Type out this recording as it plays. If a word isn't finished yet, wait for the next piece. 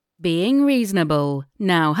Being Reasonable,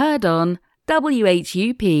 now heard on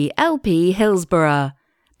WHUP LP Hillsborough,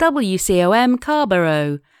 WCOM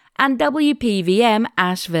Carborough, and WPVM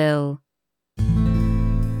Asheville.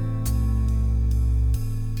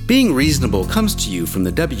 Being Reasonable comes to you from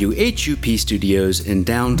the WHUP studios in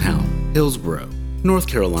downtown Hillsborough, North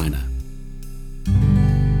Carolina.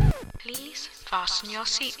 Please fasten your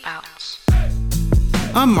seatbelts.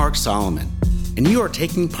 I'm Mark Solomon, and you are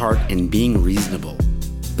taking part in Being Reasonable,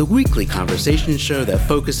 the weekly conversation show that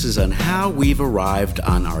focuses on how we've arrived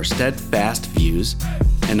on our steadfast views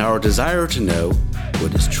and our desire to know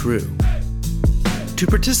what is true. To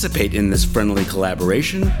participate in this friendly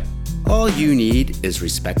collaboration, all you need is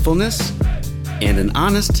respectfulness and an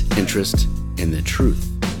honest interest in the truth.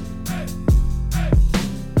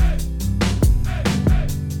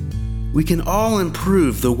 We can all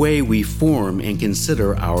improve the way we form and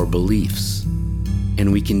consider our beliefs,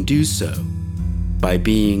 and we can do so by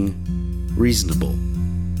being reasonable.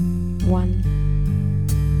 1,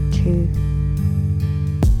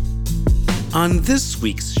 2. On this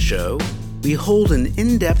week's show, we hold an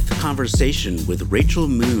in-depth conversation with Rachel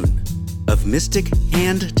Moon of Mystic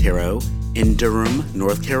Hand Tarot in Durham,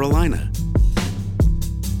 North Carolina.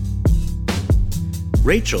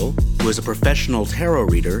 Rachel, who is a professional tarot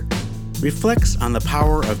reader, reflects on the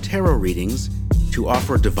power of tarot readings to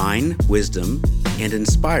offer divine wisdom and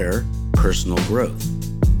inspire personal growth.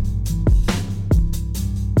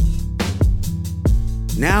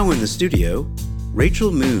 Now in the studio,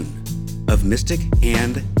 Rachel Moon of Mystic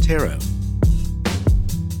Hand Tarot.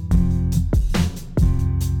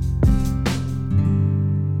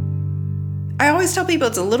 I always tell people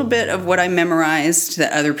it's a little bit of what I memorized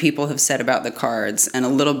that other people have said about the cards, and a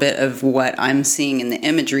little bit of what I'm seeing in the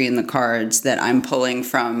imagery in the cards that I'm pulling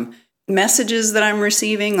from messages that I'm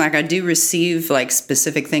receiving. Like, I do receive like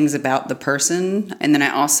specific things about the person, and then I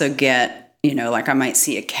also get, like I might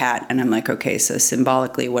see a cat and I'm like, okay, so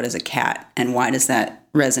symbolically, what is a cat and why does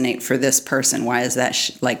that resonate for this person? Why is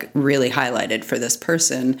that really highlighted for this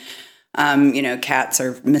person? Cats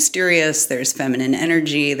are mysterious. There's feminine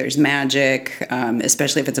energy. There's magic.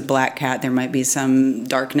 Especially if it's a black cat, there might be some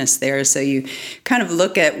darkness there. So you kind of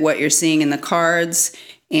look at what you're seeing in the cards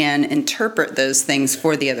and interpret those things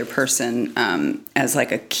for the other person as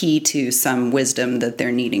like a key to some wisdom that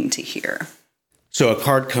they're needing to hear. So a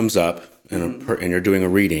card comes up and you're doing a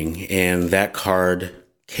reading, and that card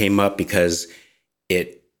came up because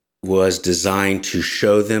it was designed to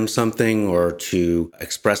show them something or to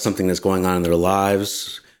express something that's going on in their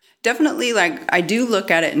lives. Definitely, I do look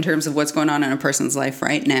at it in terms of what's going on in a person's life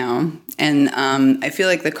right now. And I feel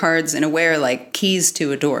like the cards, in a way, are like keys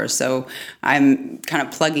to a door. So I'm kind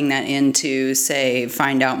of plugging that into, say,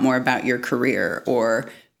 find out more about your career or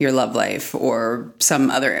your love life or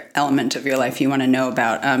some other element of your life you want to know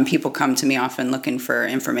about. People come to me often looking for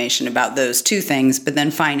information about those two things, but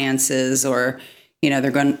then finances, or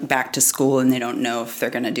they're going back to school and they don't know if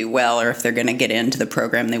they're going to do well or if they're going to get into the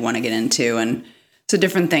program they want to get into. And so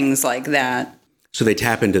different things like that. So they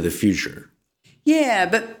tap into the future. Yeah,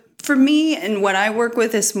 but for me and what I work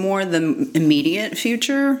with is more the immediate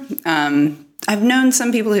future. I've known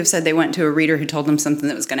some people who've said they went to a reader who told them something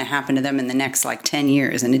that was going to happen to them in the next 10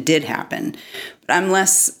 years, and it did happen. But I'm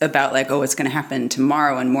less about it's going to happen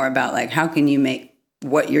tomorrow and more about how can you make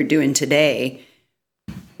what you're doing today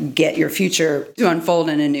get your future to unfold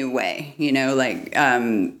in a new way,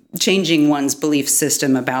 changing one's belief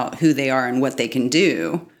system about who they are and what they can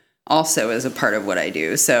do also is a part of what I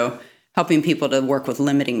do. So helping people to work with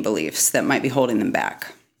limiting beliefs that might be holding them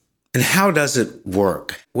back. And how does it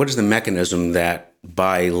work? What is the mechanism that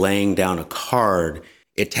by laying down a card,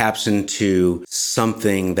 it taps into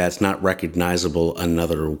something that's not recognizable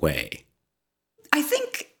another way? I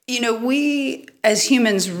think, we as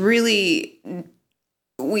humans really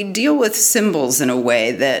we deal with symbols in a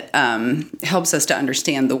way that helps us to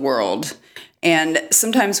understand the world. And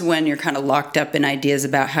sometimes when you're kind of locked up in ideas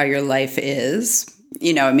about how your life is,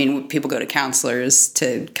 people go to counselors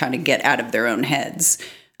to kind of get out of their own heads.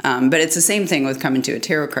 But it's the same thing with coming to a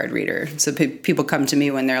tarot card reader. So people come to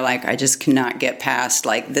me when they're like, I just cannot get past,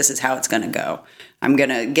 this is how it's going to go. I'm going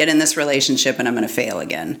to get in this relationship and I'm going to fail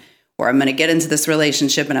again. Or I'm going to get into this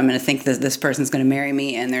relationship and I'm going to think that this person's going to marry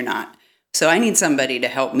me and they're not. So I need somebody to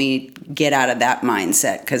help me get out of that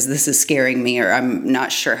mindset because this is scaring me or I'm not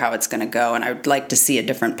sure how it's going to go. And I would like to see a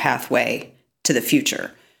different pathway to the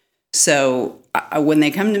future. So when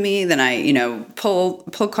they come to me, then I, pull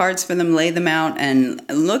cards for them, lay them out and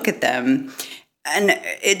look at them. And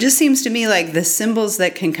it just seems to me like the symbols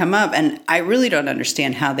that can come up, and I really don't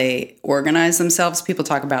understand how they organize themselves. People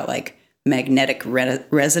talk about magnetic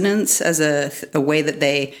resonance as a way that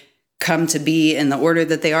they come to be in the order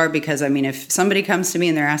that they are. Because, I mean, if somebody comes to me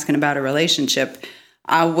and they're asking about a relationship,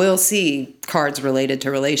 I will see cards related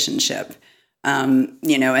to relationship.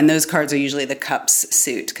 And those cards are usually the cups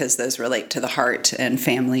suit, because those relate to the heart and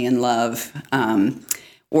family and love.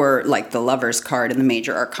 Or like the Lover's card in the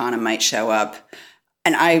major arcana might show up.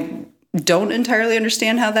 And I don't entirely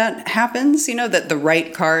understand how that happens, that the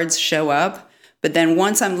right cards show up. But then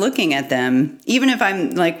once I'm looking at them, even if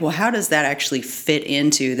I'm like, well, how does that actually fit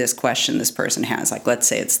into this question this person has? Like, let's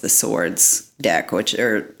say it's the Swords deck,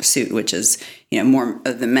 or suit, which is, more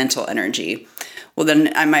of the mental energy. Well,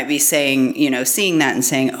 then I might be saying, seeing that and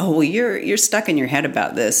saying, oh, well, you're stuck in your head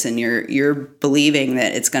about this, and you're believing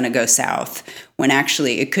that it's going to go south, when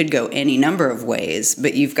actually it could go any number of ways.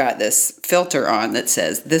 But you've got this filter on that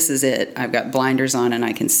says, this is it. I've got blinders on and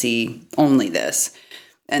I can see only this.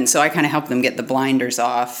 And so I kind of help them get the blinders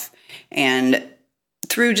off, and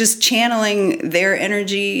through just channeling their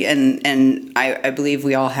energy. And I believe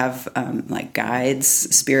we all have like guides,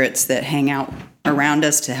 spirits that hang out around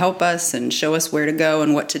us to help us and show us where to go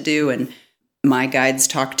and what to do. And my guides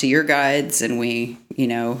talk to your guides, and we,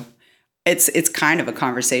 it's kind of a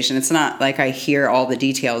conversation. It's not like I hear all the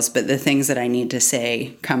details, but the things that I need to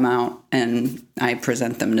say come out and I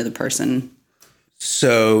present them to the person.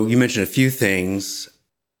 So you mentioned a few things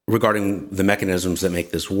regarding the mechanisms that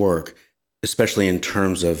make this work, especially in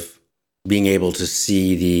terms of being able to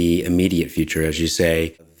see the immediate future. As you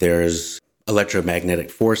say, there's electromagnetic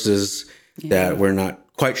forces that we're not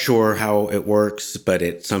quite sure how it works, but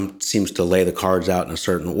it seems to lay the cards out in a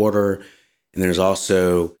certain order. And there's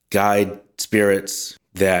also guide spirits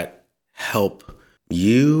that help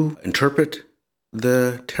you interpret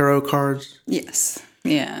the tarot cards. Yes.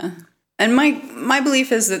 Yeah. And my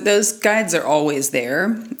belief is that those guides are always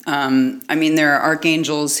there. There are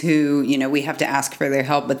archangels who, we have to ask for their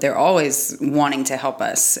help, but they're always wanting to help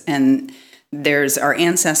us. And there's our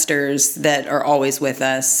ancestors that are always with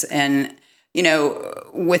us. And,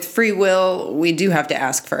 with free will, we do have to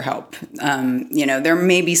ask for help. There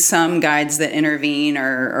may be some guides that intervene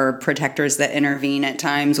or protectors that intervene at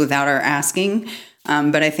times without our asking.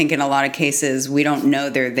 But I think in a lot of cases, we don't know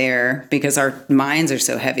they're there because our minds are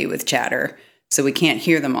so heavy with chatter. So we can't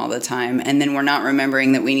hear them all the time. And then we're not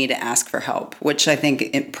remembering that we need to ask for help, which I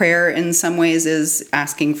think prayer in some ways is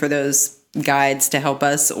asking for those guides to help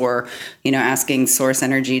us, or, asking source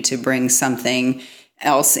energy to bring something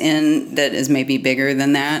else in that is maybe bigger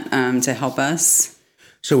than that to help us.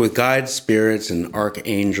 So with guide spirits and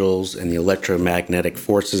archangels and the electromagnetic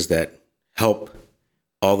forces that help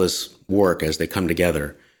all this work as they come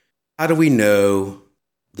together, how do we know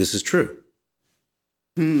this is true?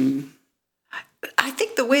 I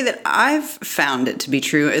think the way that I've found it to be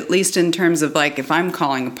true, at least in terms of like if I'm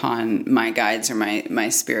calling upon my guides or my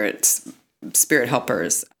spirit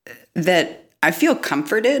helpers, that I feel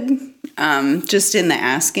comforted just in the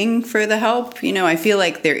asking for the help. I feel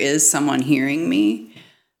like there is someone hearing me.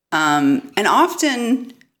 And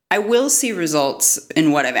often I will see results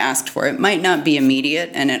in what I've asked for. It might not be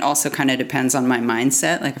immediate, and it also kind of depends on my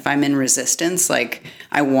mindset. Like if I'm in resistance, like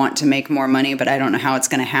I want to make more money, but I don't know how it's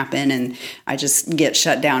going to happen, and I just get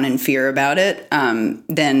shut down in fear about it,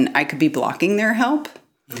 then I could be blocking their help.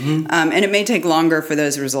 Mm-hmm. And it may take longer for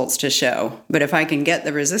those results to show. But if I can get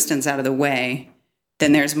the resistance out of the way,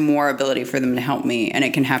 then there's more ability for them to help me, and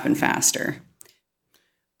it can happen faster.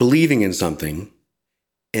 Believing in something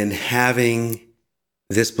and having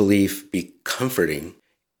this belief be comforting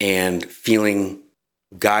and feeling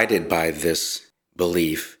guided by this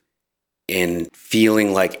belief and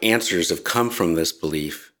feeling like answers have come from this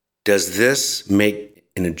belief, does this make,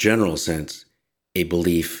 in a general sense, a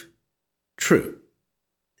belief true?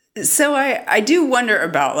 So I do wonder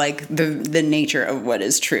about like the nature of what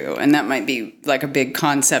is true, and that might be like a big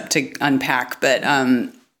concept to unpack. But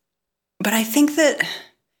I think that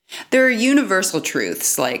there are universal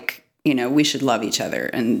truths like, we should love each other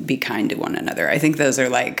and be kind to one another. I think those are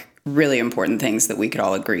like really important things that we could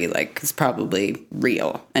all agree like is probably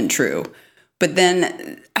real and true. But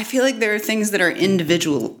then I feel like there are things that are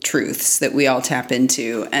individual truths that we all tap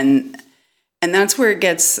into, and that's where it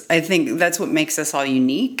gets, I think that's what makes us all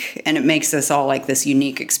unique, and it makes us all like this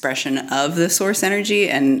unique expression of the source energy,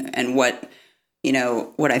 and what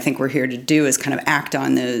I think we're here to do is kind of act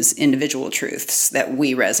on those individual truths that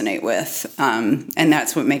we resonate with. And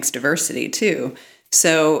that's what makes diversity too.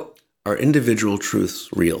 So are individual truths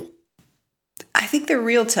real? I think they're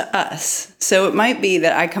real to us. So it might be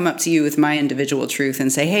that I come up to you with my individual truth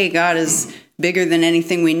and say, hey, God is bigger than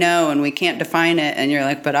anything we know and we can't define it. And you're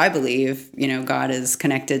like, but I believe, God is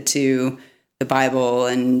connected to the Bible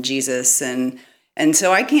and Jesus. And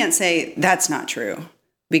so I can't say that's not true.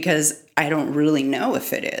 because I don't really know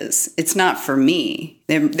if it is. It's not for me.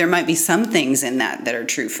 There might be some things in that are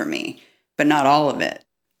true for me, but not all of it.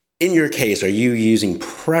 In your case, are you using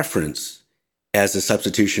preference as a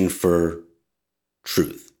substitution for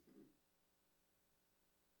truth?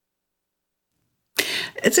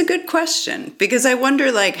 It's a good question, because I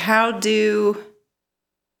wonder, like, how do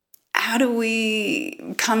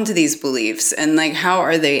we come to these beliefs, and like, how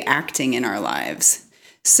are they acting in our lives?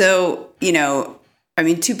 So, I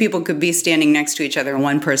mean, two people could be standing next to each other, and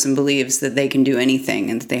one person believes that they can do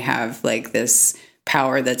anything and that they have like this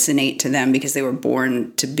power that's innate to them because they were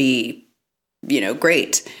born to be,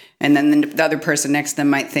 great. And then the other person next to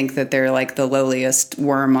them might think that they're like the lowliest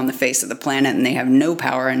worm on the face of the planet and they have no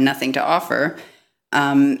power and nothing to offer.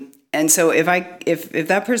 And so if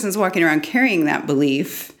that person's walking around carrying that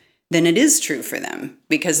belief, then it is true for them,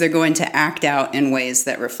 because they're going to act out in ways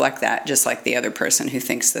that reflect that, just like the other person who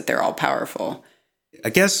thinks that they're all powerful. I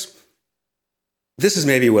guess this is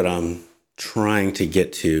maybe what I'm trying to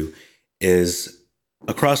get to is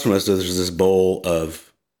across from us, there's this bowl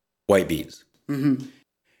of white beads. Mm-hmm.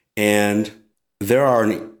 And there are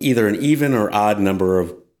either an even or odd number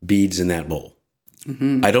of beads in that bowl.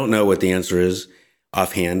 Mm-hmm. I don't know what the answer is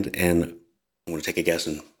offhand, and I'm going to take a guess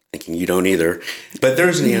and thinking you don't either. But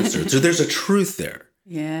there's an answer. So there's a truth there.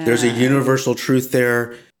 Yeah. There's a universal truth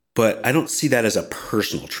there, but I don't see that as a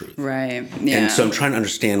personal truth. Right. Yeah. And so I'm trying to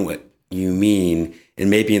understand what you mean, and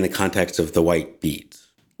maybe in the context of the white beads.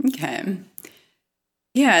 Okay.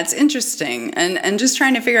 Yeah, it's interesting. And just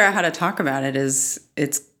trying to figure out how to talk about it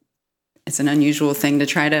it's an unusual thing to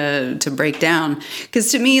try to break down.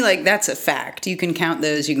 Because to me, like, that's a fact. You can count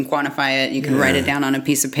those, you can quantify it, you can write it down on a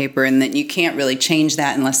piece of paper, and then you can't really change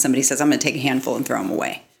that unless somebody says, I'm going to take a handful and throw them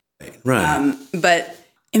away. Right. But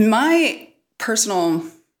in my personal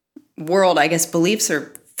world, I guess beliefs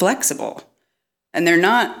are flexible. And they're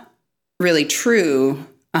not really true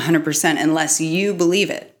 100% unless you believe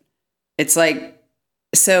it. It's like,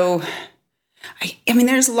 so... I mean,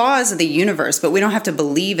 there's laws of the universe, but we don't have to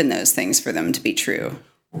believe in those things for them to be true.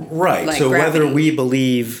 Right. Like so gravity. whether we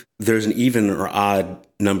believe there's an even or odd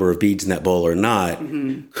number of beads in that bowl or not,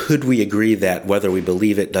 could we agree that whether we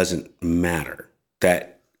believe it doesn't matter?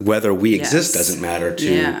 That whether we exist doesn't matter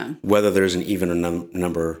to whether there's an even or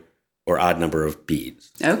number or odd number of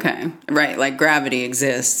beads. Okay. Right. Like gravity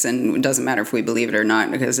exists, and it doesn't matter if we believe it or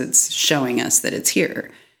not because it's showing us that it's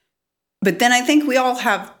here. But then I think we all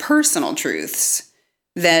have personal truths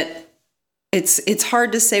that it's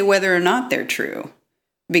hard to say whether or not they're true,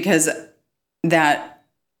 because that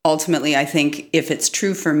ultimately, I think, if it's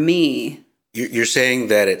true for me. You're saying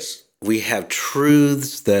that we have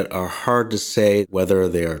truths that are hard to say whether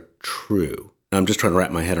they are true. I'm just trying to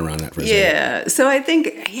wrap my head around that for a second. Yeah. So I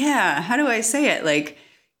think, how do I say it? Like,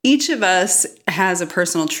 each of us has a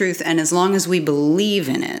personal truth, and as long as we believe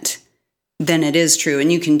in it, then it is true.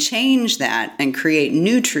 And you can change that and create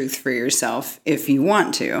new truth for yourself if you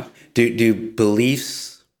want to. Do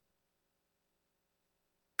beliefs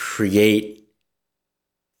create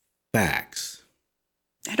facts?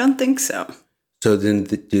 I don't think so. So then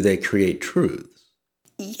do they create truths?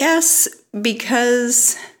 Yes,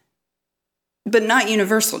 but not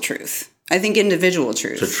universal truth. I think individual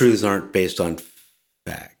truth. So truths aren't based on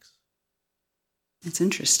facts. It's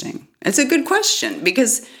interesting. It's a good question,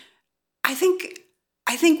 because I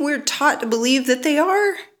think we're taught to believe that they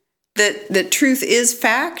are, that truth is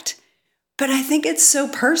fact, but I think it's so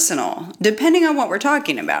personal, depending on what we're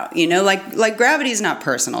talking about. Like gravity is not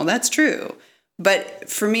personal. That's true. But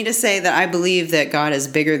for me to say that I believe that God is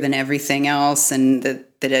bigger than everything else and that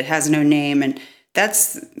it has no name, and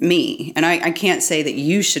that's me. And I can't say that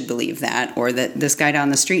you should believe that or that this guy down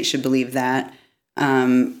the street should believe that.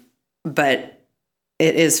 But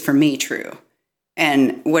it is for me true.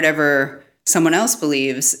 And whatever someone else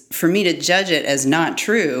believes, for me to judge it as not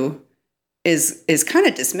true is kind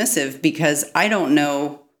of dismissive, because I don't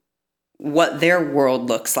know what their world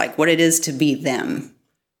looks like, what it is to be them.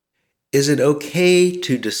 Is it okay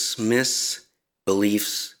to dismiss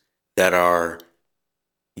beliefs that are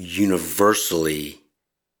universally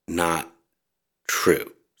not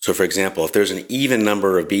true? So, for example, if there's an even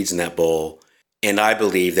number of beads in that bowl and I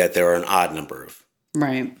believe that there are an odd number of,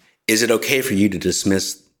 right? Is it okay for you to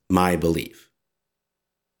dismiss my belief?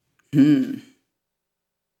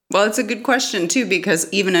 Well, it's a good question, too,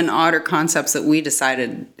 because even in odd are concepts that we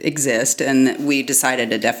decided exist and that we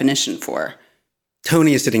decided a definition for.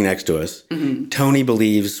 Tony is sitting next to us. Mm-hmm. Tony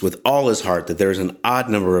believes with all his heart that there's an odd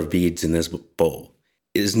number of beads in this bowl.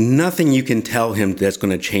 There's nothing you can tell him that's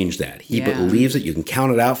going to change that. He believes it. You can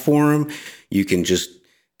count it out for him. You can just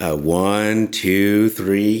 1, 2,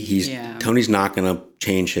 3. Tony's not going to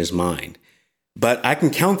change his mind. But I can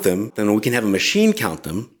count them, then we can have a machine count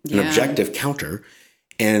them, an objective counter,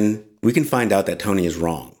 and we can find out that Tony is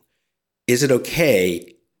wrong. Is it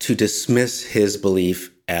okay to dismiss his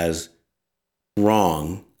belief as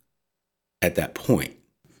wrong at that point?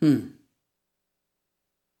 I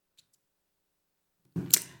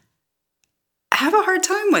have a hard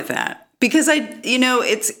time with that because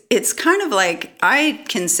it's kind of like I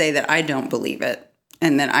can say that I don't believe it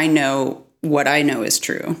and that I know what I know is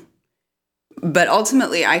true. But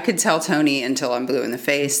ultimately, I could tell Tony until I'm blue in the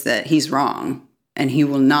face that he's wrong and he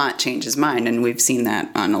will not change his mind. And we've seen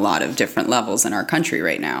that on a lot of different levels in our country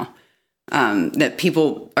right now, that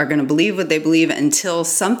people are going to believe what they believe until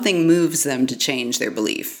something moves them to change their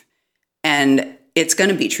belief. And it's going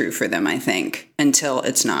to be true for them, I think, until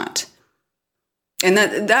it's not. And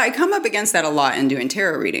that I come up against that a lot in doing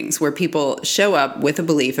tarot readings, where people show up with a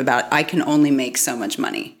belief about, I can only make so much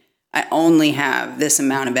money. I only have this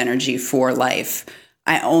amount of energy for life.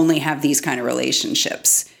 I only have these kind of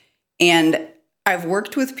relationships. And I've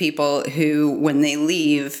worked with people who, when they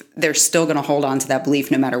leave, they're still going to hold on to that belief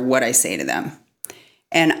no matter what I say to them.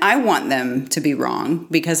 And I want them to be wrong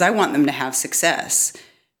because I want them to have success.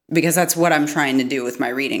 Because that's what I'm trying to do with my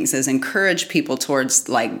readings, is encourage people towards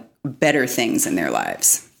like better things in their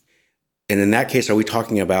lives. And in that case, are we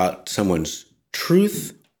talking about someone's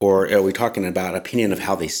truth, or are we talking about opinion of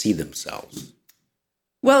how they see themselves?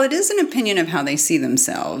 Well, it is an opinion of how they see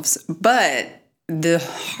themselves, but the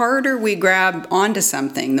harder we grab onto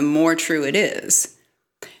something, the more true it is.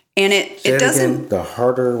 And it doesn't... Again, the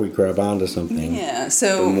harder we grab onto something,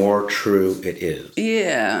 the more true it is.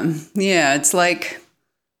 Yeah, it's like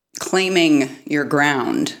claiming your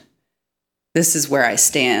ground. This is where I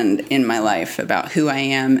stand in my life about who I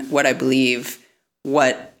am, what I believe,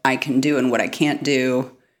 what I can do and what I can't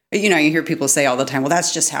do. You know, you hear people say all the time, well,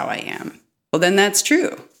 that's just how I am. Well, then that's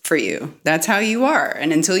true for you. That's how you are.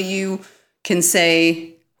 And until you can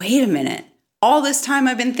say, wait a minute, all this time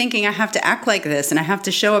I've been thinking I have to act like this and I have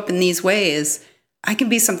to show up in these ways, I can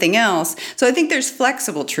be something else. So I think there's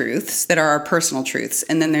flexible truths that are our personal truths.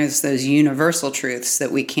 And then there's those universal truths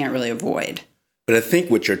that we can't really avoid. But I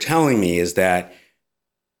think what you're telling me is that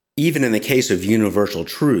even in the case of universal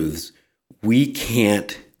truths, we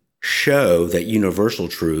can't show that universal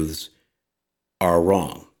truths are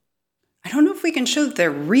wrong. I don't know if we can show that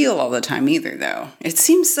they're real all the time either, though. It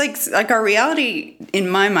seems like our reality, in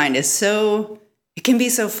my mind, is it can be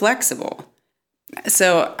so flexible.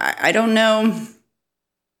 So I don't know.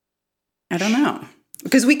 I don't know.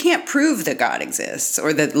 Because we can't prove that God exists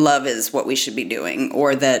or that love is what we should be doing,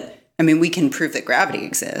 or that, we can prove that gravity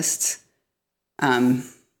exists. And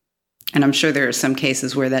I'm sure there are some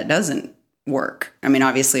cases where that doesn't work.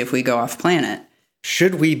 Obviously, if we go off planet.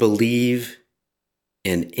 Should we believe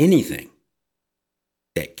in anything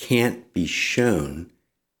that can't be shown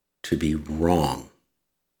to be wrong?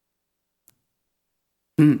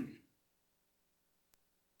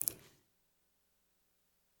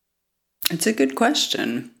 It's a good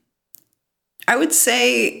question. I would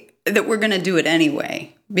say that we're going to do it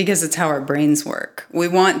anyway, because it's how our brains work. We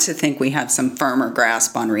want to think we have some firmer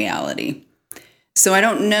grasp on reality. So I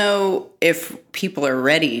don't know if people are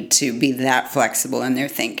ready to be that flexible in their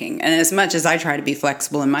thinking. And as much as I try to be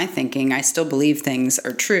flexible in my thinking, I still believe things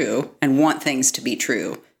are true and want things to be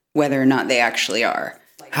true, whether or not they actually are.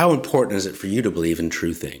 How important is it for you to believe in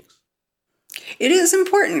true things? It is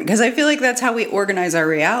important because I feel like that's how we organize our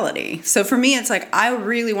reality. So for me, it's like I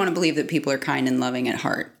really want to believe that people are kind and loving at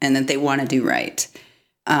heart and that they want to do right.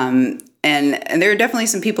 And there are definitely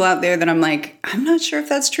some people out there that I'm like, I'm not sure if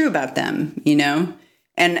that's true about them,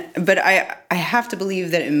 But I have to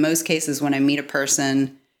believe that in most cases when I meet a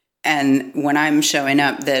person and when I'm showing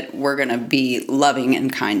up, that we're going to be loving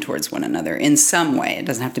and kind towards one another in some way. It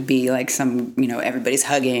doesn't have to be like some, everybody's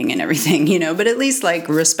hugging and everything, but at least like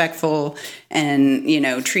respectful and,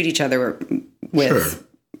 treat each other with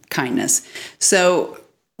kindness. So,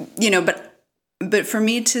 but for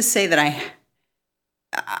me to say that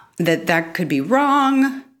that could be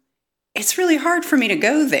wrong, it's really hard for me to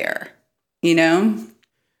go there,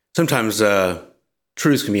 Sometimes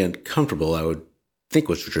truths can be uncomfortable, I would think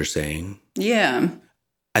what you're saying. Yeah.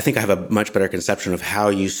 I think I have a much better conception of how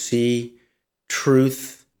you see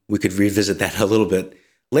truth. We could revisit that a little bit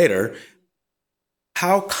later.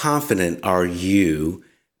 How confident are you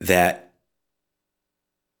that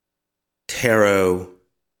tarot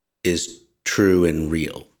is true and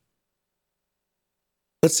real?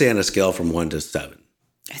 Let's say on a scale from 1 to 7.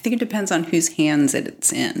 I think it depends on whose hands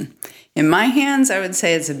it's in. In my hands, I would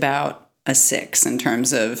say it's about a 6 in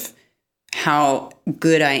terms of how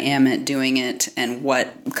good I am at doing it and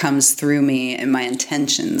what comes through me and my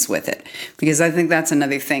intentions with it. Because I think that's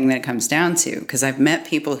another thing that it comes down to. Because I've met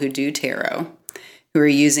people who do tarot who are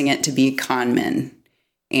using it to be con men.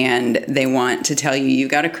 And they want to tell you, you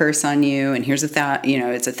got a curse on you, and here's it's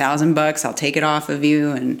 $1,000. I'll take it off of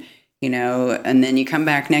you, and and then you come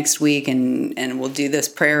back next week, and we'll do this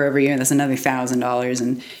prayer every year. That's another $1,000.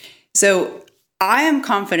 And so I am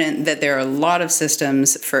confident that there are a lot of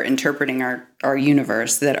systems for interpreting our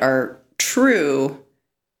universe that are true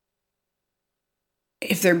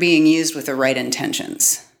if they're being used with the right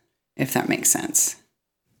intentions, if that makes sense.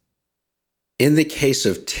 In the case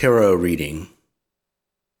of tarot reading,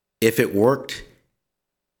 if it worked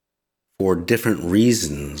for different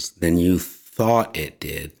reasons than you thought it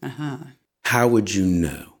did, how would you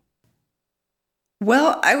know?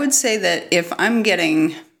 Well, I would say that if I'm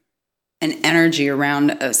getting an energy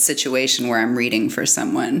around a situation where I'm reading for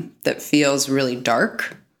someone that feels really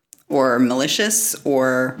dark or malicious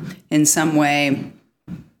or in some way,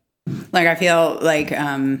 like I feel like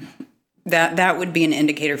that would be an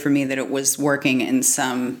indicator for me that it was working in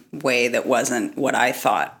some way that wasn't what I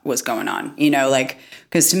thought was going on.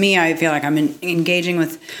 Because to me, I feel like I'm engaging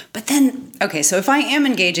with, but then, okay, so if I am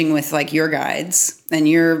engaging with like your guides and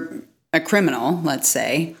you're a criminal, let's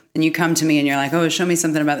say, and you come to me and you're like, oh, show me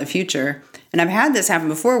something about the future. And I've had this happen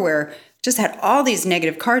before where just had all these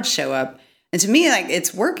negative cards show up. And to me, like,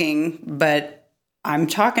 it's working, but I'm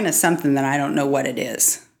talking to something that I don't know what it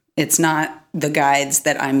is. It's not the guides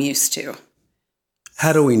that I'm used to.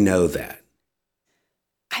 How do we know that?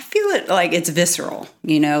 I feel it like it's visceral,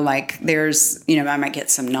 like there's, I might get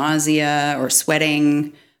some nausea or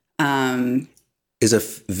sweating. Is a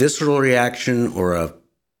visceral reaction or a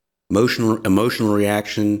emotional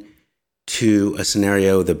reaction to a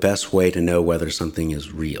scenario the best way to know whether something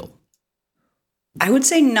is real? I would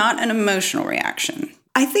say not an emotional reaction.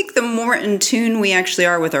 I think the more in tune we actually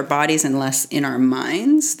are with our bodies and less in our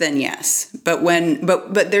minds, then yes. But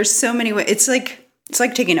there's so many ways. It's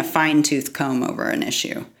like taking a fine-tooth comb over an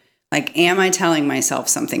issue. Like, am I telling myself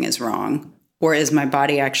something is wrong? Or is my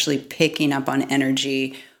body actually picking up on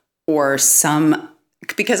energy or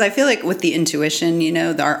because I feel like with the intuition,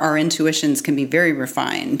 our intuitions can be very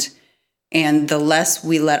refined. And the less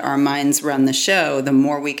we let our minds run the show, the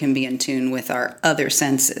more we can be in tune with our other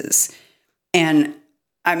senses. And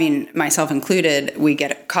I mean, myself included, we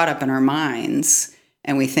get caught up in our minds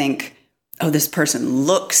and we think, oh, this person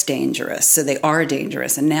looks dangerous, so they are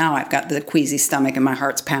dangerous. And now I've got the queasy stomach and my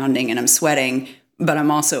heart's pounding and I'm sweating, but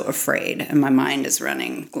I'm also afraid and my mind is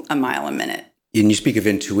running a mile a minute. And you speak of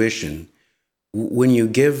intuition. When you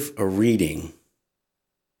give a reading,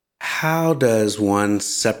 how does one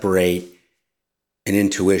separate an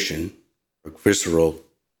intuition, or visceral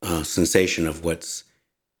sensation of what's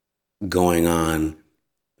going on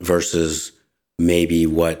versus maybe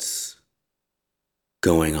what's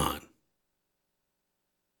going on?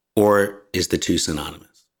 Or is the two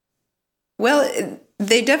synonymous? Well,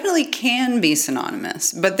 they definitely can be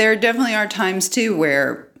synonymous, but there definitely are times too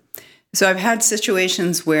where, so I've had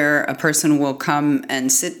situations where a person will come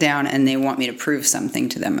and sit down and they want me to prove something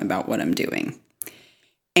to them about what I'm doing.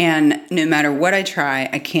 And no matter what I try,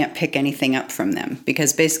 I can't pick anything up from them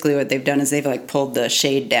because basically what they've done is they've like pulled the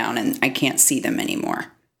shade down and I can't see them anymore.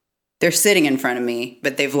 They're sitting in front of me,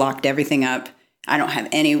 but they've locked everything up. I don't have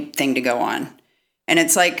anything to go on. And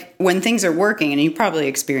it's like when things are working, and you probably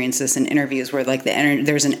experience this in interviews where like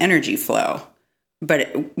there's an energy flow, but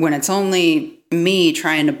when it's only me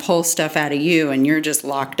trying to pull stuff out of you and you're just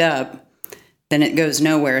locked up, then it goes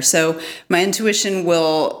nowhere. So my intuition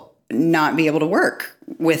will not be able to work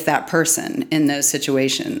with that person in those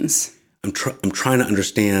situations. I'm trying to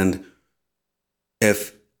understand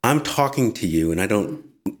if I'm talking to you and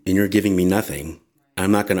you're giving me nothing,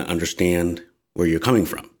 I'm not going to understand where you're coming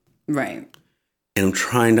from. Right. And I'm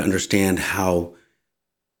trying to understand how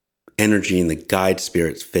energy and the guide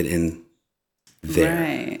spirits fit in there.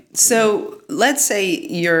 Right. So let's say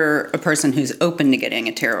you're a person who's open to getting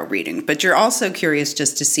a tarot reading, but you're also curious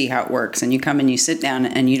just to see how it works. And you come and you sit down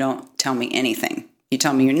and you don't tell me anything. You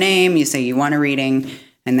tell me your name, you say you want a reading,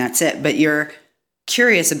 and that's it. But you're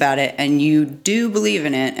curious about it and you do believe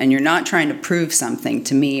in it and you're not trying to prove something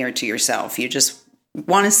to me or to yourself. You just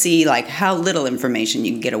want to see like how little information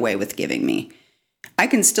you can get away with giving me. I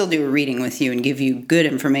can still do a reading with you and give you good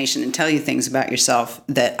information and tell you things about yourself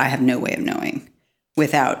that I have no way of knowing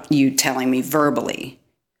without you telling me verbally.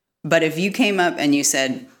 But if you came up and you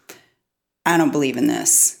said, I don't believe in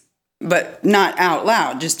this, but not out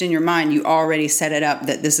loud, just in your mind, you already set it up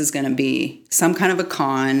that this is going to be some kind of a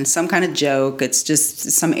con, some kind of joke. It's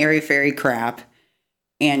just some airy-fairy crap.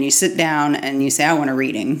 and you sit down and you say, I want a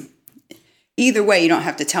reading. Either way, you don't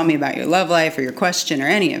have to tell me about your love life or your question or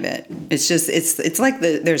any of it. It's just, it's like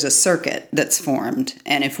there's a circuit that's formed.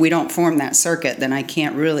 And if we don't form that circuit, then I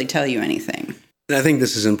can't really tell you anything. And I think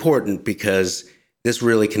this is important because this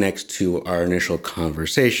really connects to our initial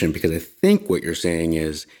conversation, because I think what you're saying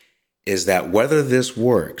is that whether this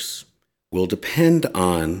works will depend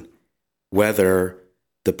on whether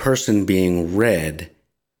the person being read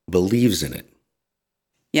believes in it.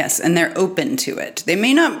 Yes, and they're open to it. They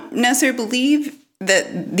may not necessarily believe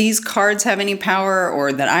that these cards have any power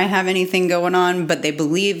or that I have anything going on, but they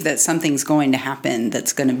believe that something's going to happen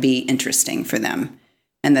that's going to be interesting for them,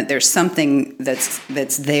 and that there's something that's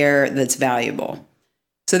there that's valuable.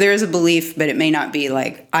 So there is a belief, but it may not be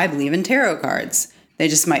like, I believe in tarot cards. They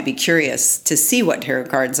just might be curious to see what tarot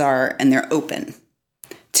cards are, and they're open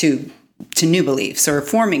to new beliefs or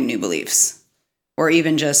forming new beliefs, or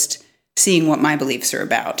even just seeing what my beliefs are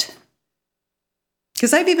about.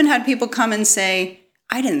 Because I've even had people come and say,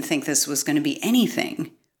 I didn't think this was going to be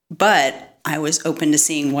anything, but I was open to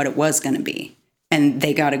seeing what it was going to be. And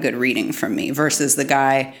they got a good reading from me, versus the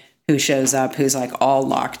guy who shows up who's like all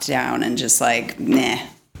locked down and just like, nah,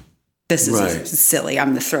 this is silly. I'm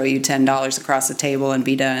going to throw you $10 across the table and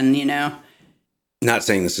be done, you know? Not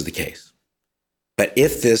saying this is the case. But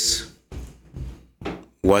if this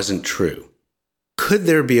wasn't true, could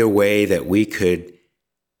there be a way that we could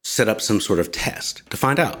set up some sort of test to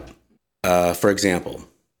find out? For example,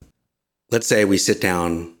 let's say we sit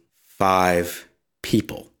down 5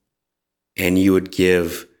 people and you would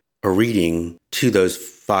give a reading to those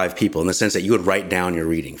 5 people, in the sense that you would write down your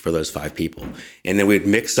reading for those 5 people. And then we'd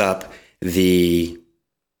mix up the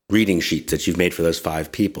reading sheets that you've made for those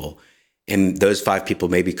 5 people. And those 5 people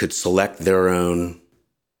maybe could select their own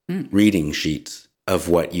reading sheets of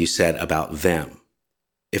what you said about them.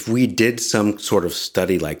 If we did some sort of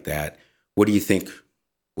study like that, what do you think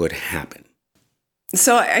would happen?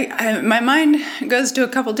 So my mind goes to a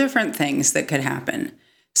couple different things that could happen.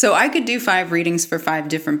 So I could do 5 readings for 5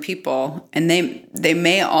 different people, and they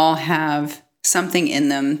may all have something in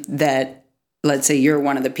them that, let's say you're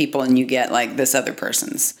one of the people and you get like this other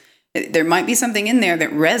person's. There might be something in there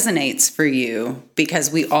that resonates for you, because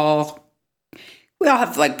we all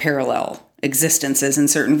have like parallel existences in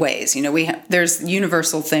certain ways. You know, there's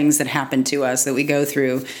universal things that happen to us that we go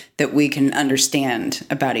through that we can understand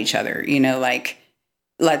about each other. You know, like,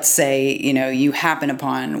 let's say, you know, you happen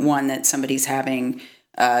upon one that somebody's having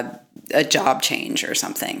a job change or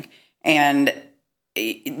something, and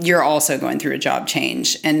you're also going through a job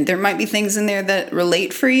change, and there might be things in there that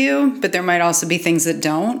relate for you, but there might also be things that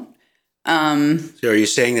don't. So are you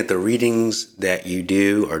saying that the readings that you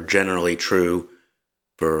do are generally true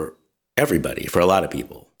for everybody, for a lot of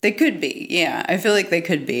people? They could be. Yeah, I feel like they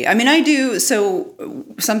could be. I mean, I do. So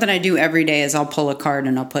something I do every day is I'll pull a card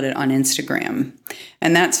and I'll put it on Instagram,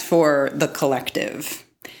 and that's for the collective.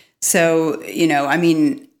 So, you know, I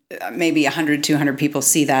mean, maybe 100, 200 people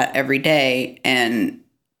see that every day, and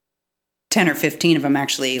 10 or 15 of them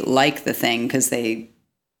actually like the thing because they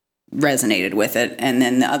resonated with it. And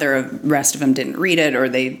then the rest of them didn't read it, or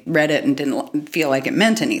they read it and didn't feel like it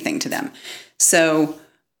meant anything to them. So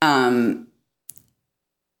I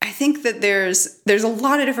think that there's a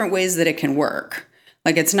lot of different ways that it can work.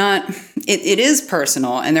 Like, it is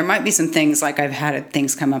personal, and there might be some things, like I've had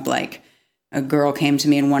things come up, like a girl came to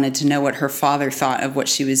me and wanted to know what her father thought of what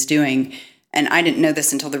she was doing. And I didn't know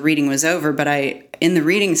this until the reading was over, but I, in the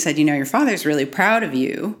reading, said, you know, your father's really proud of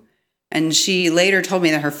you. And she later told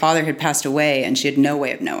me that her father had passed away, and she had no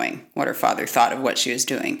way of knowing what her father thought of what she was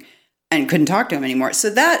doing and couldn't talk to him anymore. So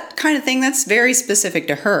that kind of thing, that's very specific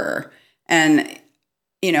to her. And,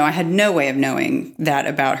 you know, I had no way of knowing that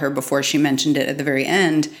about her before she mentioned it at the very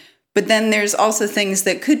end. But then there's also things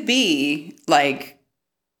that could be like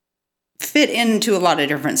fit into a lot of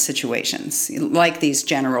different situations, like these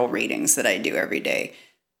general readings that I do every day.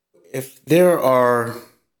 If there are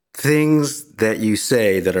things that you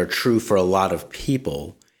say that are true for a lot of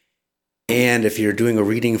people, and if you're doing a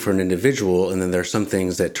reading for an individual, and then there are some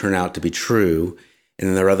things that turn out to be true, and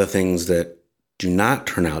then there are other things that do not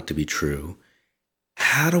turn out to be true,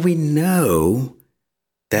 how do we know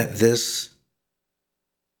that this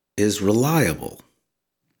is reliable?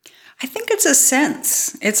 I think it's a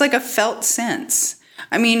sense. It's like a felt sense.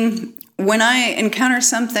 I mean, when I encounter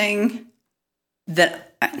something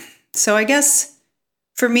so I guess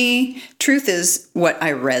for me, truth is what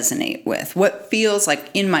I resonate with, what feels like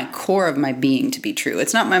in my core of my being to be true.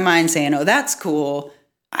 It's not my mind saying, oh, that's cool.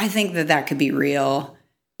 I think that could be real.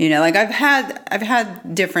 Like I've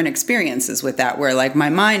had different experiences with that where like my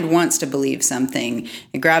mind wants to believe something,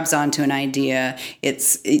 it grabs onto an idea.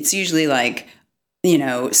 It's usually like,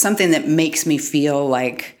 something that makes me feel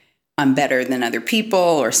like I'm better than other people,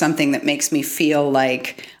 or something that makes me feel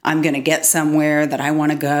like I'm going to get somewhere that I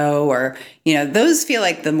want to go, or, those feel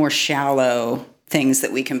like the more shallow things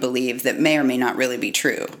that we can believe that may or may not really be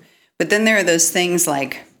true. But then there are those things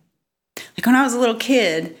like when I was a little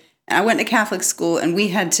kid, I went to Catholic school and we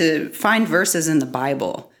had to find verses in the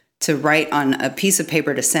Bible to write on a piece of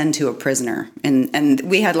paper to send to a prisoner. And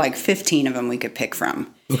we had like 15 of them we could pick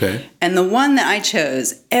from. Okay. And the one that I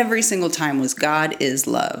chose every single time was God is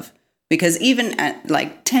love. Because even at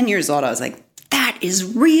like 10 years old, I was like, that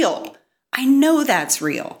is real. I know that's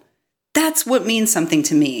real. That's what means something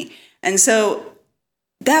to me. And so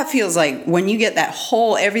that feels like when you get that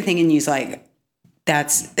whole everything in you is like,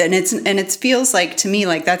 it feels like to me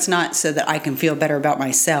like that's not so that I can feel better about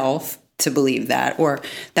myself to believe that, or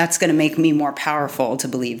that's going to make me more powerful to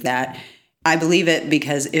believe that. I believe it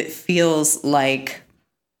because it feels like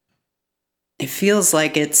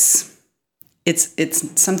it's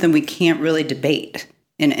something we can't really debate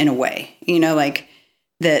in a way, like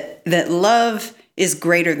that love is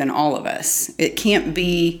greater than all of us. It can't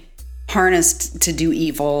be harnessed to do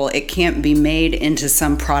evil. It can't be made into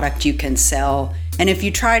some product you can sell. And if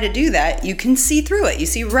you try to do that, you can see through it. You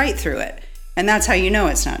see right through it. And that's how you know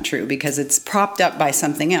it's not true, because it's propped up by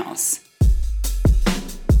something else.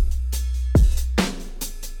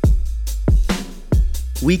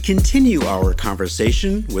 We continue our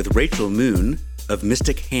conversation with Rachel Moon of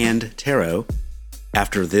Mystic Hand Tarot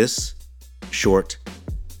after this short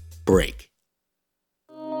break.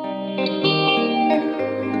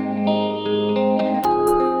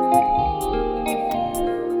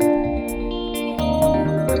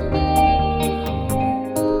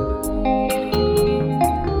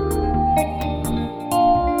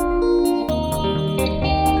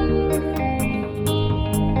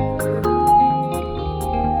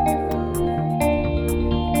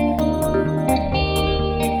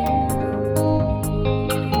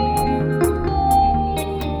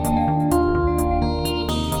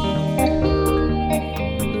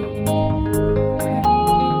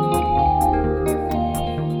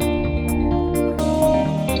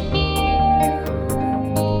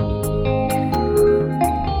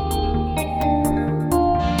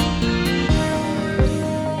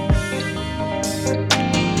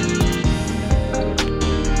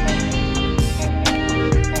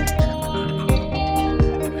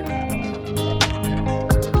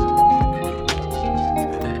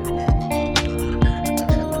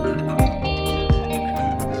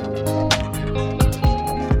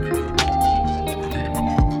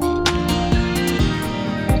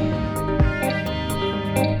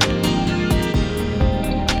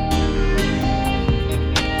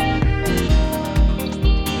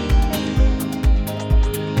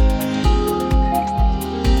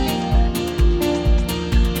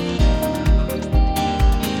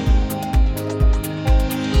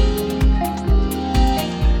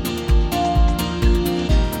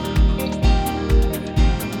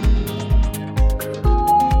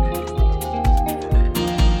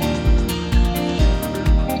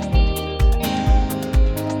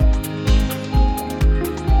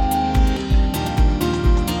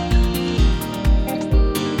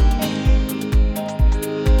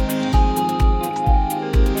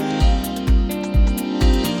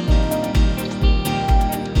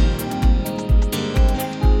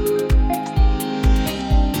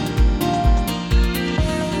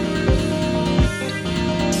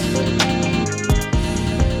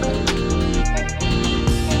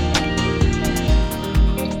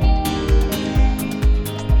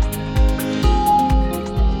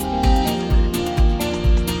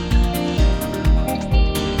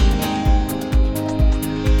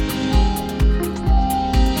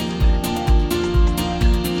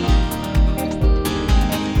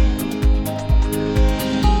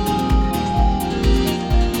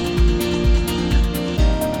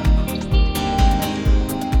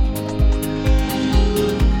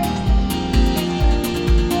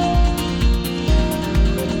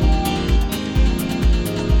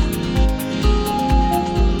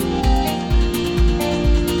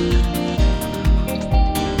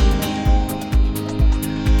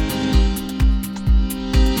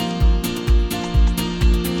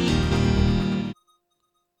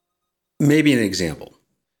 Maybe an example.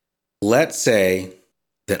 Let's say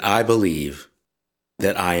that I believe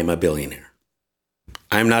that I am a billionaire.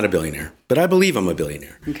 I'm not a billionaire, but I believe I'm a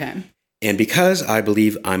billionaire. Okay. And because I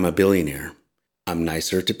believe I'm a billionaire, I'm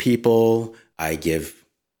nicer to people. I give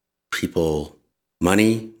people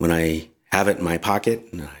money when I have it in my pocket,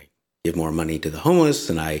 and I give more money to the homeless,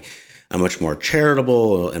 and I'm much more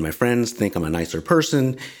charitable, and my friends think I'm a nicer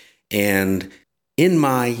person. And in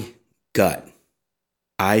my gut,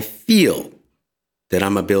 I feel that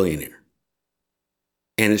I'm a billionaire.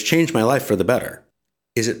 And it's changed my life for the better.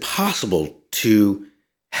 Is it possible to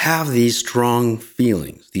have these strong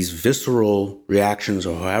feelings, these visceral reactions,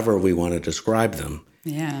 or however we want to describe them?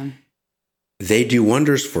 Yeah. They do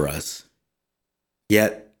wonders for us,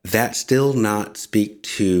 yet that still not speak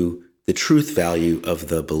to the truth value of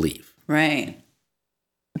the belief. Right.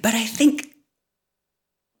 But I think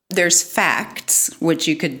there's facts, which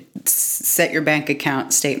you could set your bank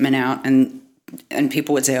account statement out and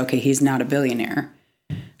people would say, okay, he's not a billionaire.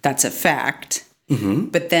 That's a fact. Mm-hmm.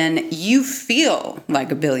 But then you feel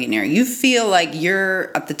like a billionaire. You feel like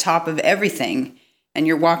you're at the top of everything and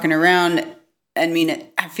you're walking around. I mean,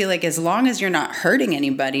 I feel like as long as you're not hurting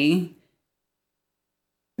anybody,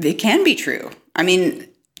 it can be true. I mean,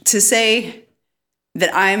 to say that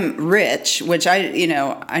I'm rich, which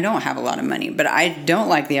I don't have a lot of money, but I don't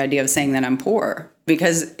like the idea of saying that I'm poor,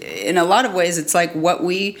 because in a lot of ways, it's like what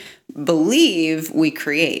we believe we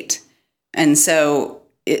create. And so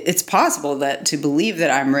it's possible that to believe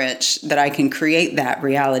that I'm rich, that I can create that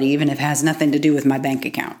reality, even if it has nothing to do with my bank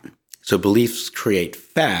account. So beliefs create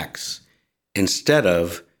facts instead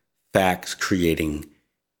of facts creating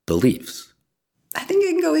beliefs. I think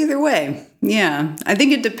it can go either way. Yeah. I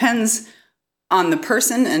think it depends on the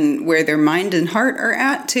person and where their mind and heart are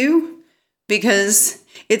at too. Because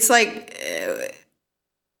it's like,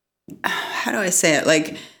 how do I say it?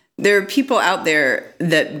 Like, there are people out there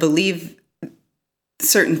that believe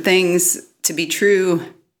certain things to be true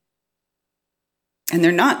and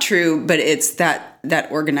they're not true, but it's that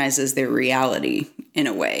organizes their reality in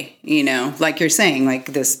a way, like you're saying,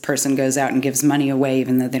 like this person goes out and gives money away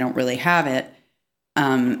even though they don't really have it.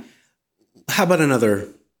 How about another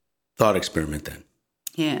thought experiment then?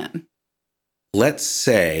 Yeah. Let's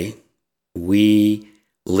say we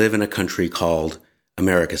live in a country called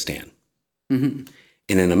Americistan. Mm-hmm.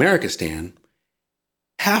 And in Americistan,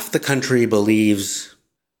 half the country believes,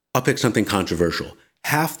 I'll pick something controversial.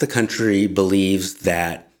 Half the country believes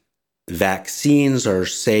that vaccines are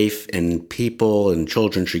safe and people and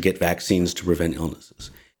children should get vaccines to prevent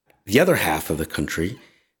illnesses. The other half of the country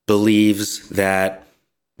believes that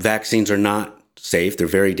vaccines are not safe. They're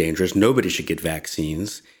very dangerous. Nobody should get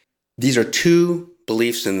vaccines. These are two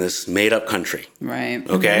beliefs in this made-up country. Right.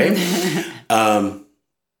 Okay?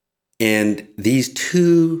 And these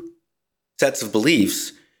two sets of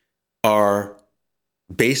beliefs are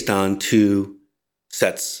based on two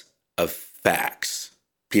sets of facts.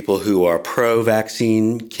 People who are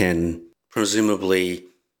pro-vaccine can presumably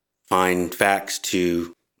find facts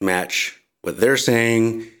to match what they're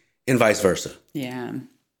saying and vice versa. Yeah.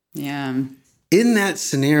 Yeah. In that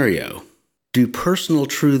scenario, do personal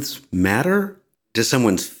truths matter? Does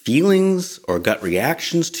someone's feelings or gut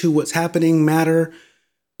reactions to what's happening matter?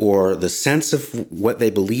 Or the sense of what they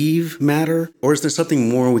believe matter? Or is there something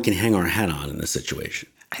more we can hang our hat on in this situation?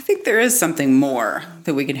 I think there is something more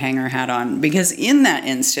that we could hang our hat on, because in that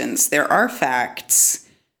instance, there are facts,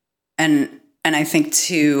 and I think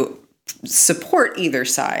to support either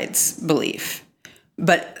side's belief.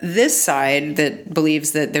 But this side that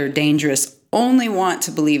believes that they're dangerous only want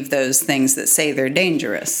to believe those things that say they're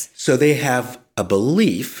dangerous. So they have a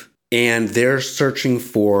belief, and they're searching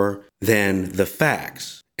for then the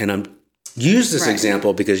facts. And I'm use this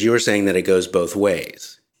example because you were saying that it goes both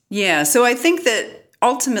ways. Yeah, so I think that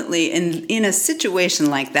ultimately, in a situation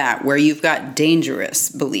like that, where you've got dangerous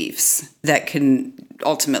beliefs that can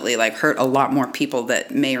ultimately hurt a lot more people that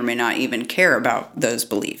may or may not even care about those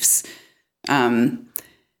beliefs,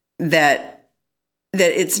 that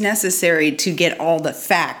it's necessary to get all the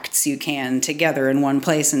facts you can together in one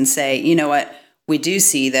place and say, you know what, we do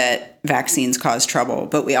see that vaccines cause trouble,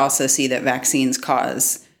 but we also see that vaccines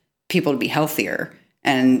cause people to be healthier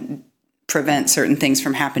and prevent certain things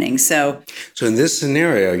from happening. So in this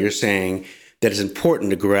scenario, you're saying that it's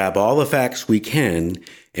important to grab all the facts we can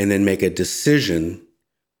and then make a decision.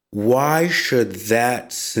 Why should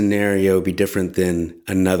that scenario be different than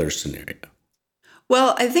another scenario?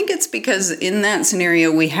 Well, I think it's because in that scenario,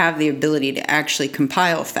 we have the ability to actually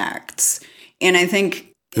compile facts. And I think...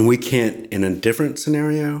 And we can't in a different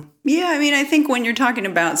scenario? Yeah, I mean, I think when you're talking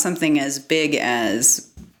about something as big as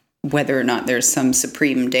whether or not there's some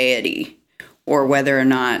supreme deity, or whether or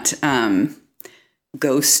not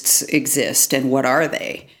ghosts exist and what are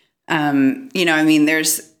they,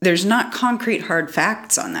 there's not concrete hard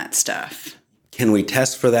facts on that stuff. Can we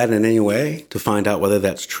test for that in any way to find out whether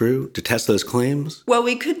that's true, to test those claims? Well,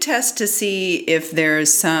 we could test to see if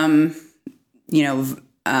there's some,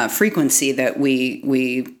 frequency that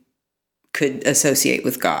we could associate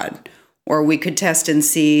with God. Or we could test and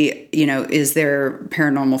see, is there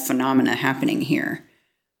paranormal phenomena happening here?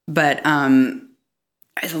 But a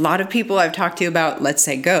lot of people I've talked to about, let's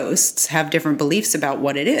say, ghosts, have different beliefs about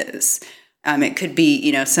what it is. It could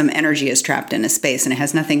be, some energy is trapped in a space, and it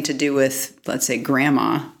has nothing to do with, let's say,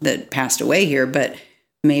 grandma that passed away here, but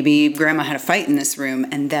maybe grandma had a fight in this room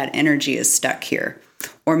and that energy is stuck here.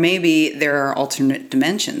 Or maybe there are alternate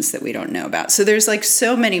dimensions that we don't know about. So there's like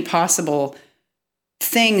so many possible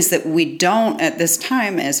things that we don't at this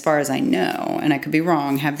time, as far as I know, and I could be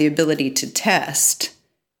wrong, have the ability to test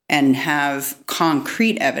and have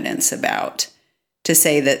concrete evidence about, to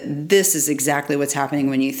say that this is exactly what's happening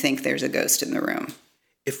when you think there's a ghost in the room.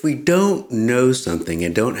 If we don't know something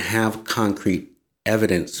and don't have concrete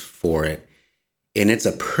evidence for it, and it's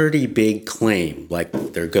a pretty big claim, like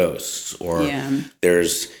they're ghosts, or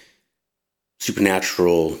there's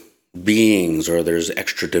supernatural beings, or there's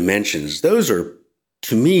extra dimensions, those are,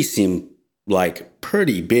 to me, seem like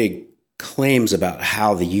pretty big claims about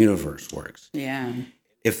how the universe works. Yeah.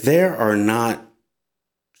 If there are not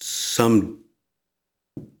some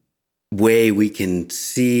way we can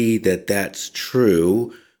see that that's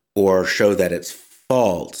true or show that it's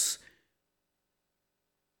false,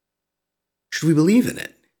 should we believe in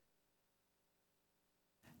it?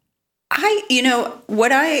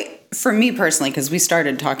 For me personally, because we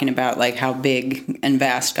started talking about like how big and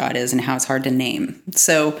vast God is and how it's hard to name.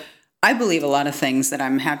 So I believe a lot of things that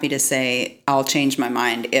I'm happy to say I'll change my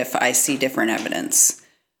mind if I see different evidence.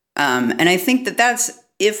 And I think that's,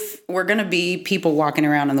 if we're going to be people walking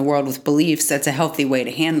around in the world with beliefs, that's a healthy way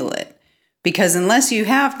to handle it. Because unless you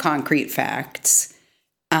have concrete facts,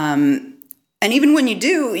 and even when you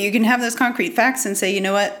do, you can have those concrete facts and say, you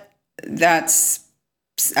know what,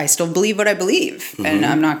 I still believe what I believe, and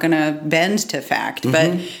I'm not going to bend to fact.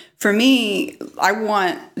 But for me, I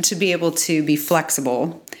want to be able to be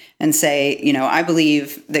flexible and say, I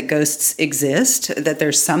believe that ghosts exist, that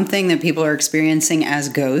there's something that people are experiencing as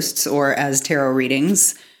ghosts or as tarot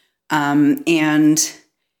readings. And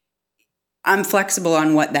I'm flexible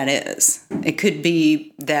on what that is. It could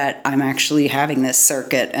be that I'm actually having this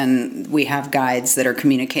circuit and we have guides that are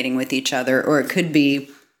communicating with each other, or it could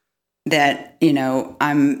be that,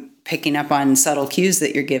 I'm picking up on subtle cues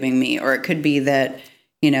that you're giving me, or it could be that,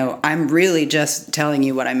 I'm really just telling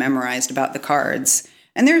you what I memorized about the cards.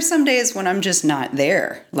 And there are some days when I'm just not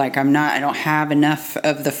there. Like I don't have enough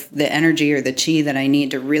of the energy or the chi that I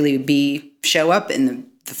need to really show up in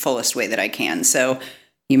the fullest way that I can. So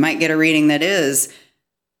you might get a reading that is,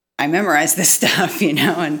 I memorized this stuff,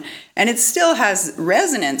 and it still has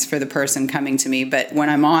resonance for the person coming to me. But when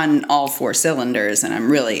I'm on all four cylinders and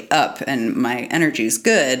I'm really up and my energy is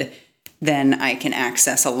good, then I can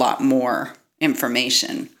access a lot more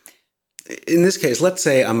information. In this case, let's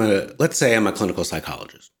say I'm a clinical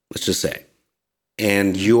psychologist, let's just say,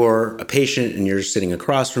 and you're a patient and you're sitting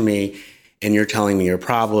across from me and you're telling me your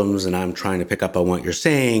problems, and I'm trying to pick up on what you're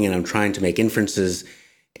saying, and I'm trying to make inferences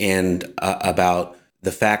and about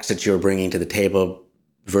the facts that you're bringing to the table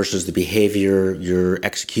versus the behavior you're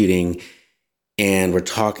executing. And we're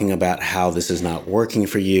talking about how this is not working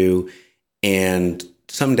for you. And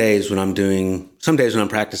some days when I'm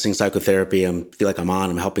practicing psychotherapy, I feel like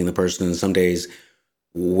I'm helping the person. And some days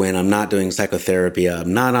when I'm not doing psychotherapy,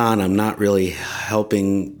 I'm not really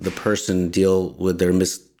helping the person deal with their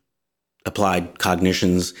misapplied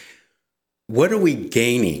cognitions. What are we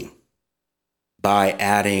gaining by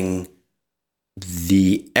adding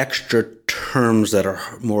the extra terms that are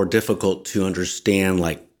more difficult to understand,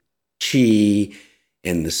 like chi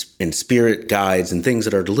and spirit guides and things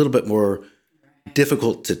that are a little bit more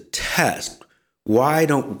difficult to test? Why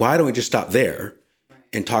don't we just stop there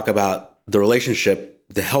and talk about the relationship,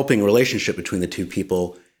 the helping relationship between the two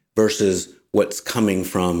people versus what's coming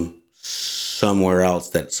from somewhere else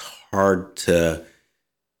that's hard to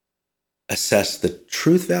assess the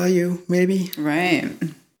truth value, maybe? Right.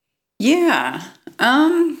 Yeah.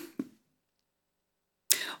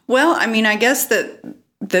 Well, I guess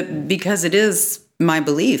that because it is my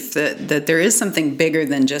belief that there is something bigger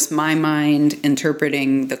than just my mind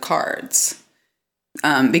interpreting the cards,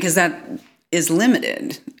 because that is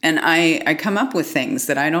limited. And I come up with things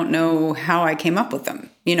that I don't know how I came up with them.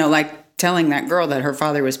 Like telling that girl that her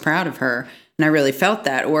father was proud of her, and I really felt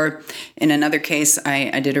that. Or in another case,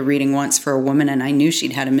 I did a reading once for a woman, and I knew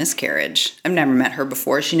she'd had a miscarriage. I've never met her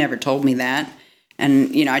before. She never told me that.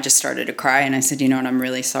 And, I just started to cry, and I said, and I'm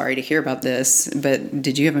really sorry to hear about this, but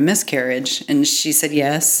did you have a miscarriage? And she said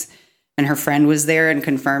yes. And her friend was there and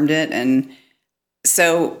confirmed it. And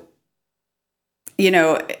so,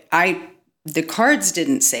 the cards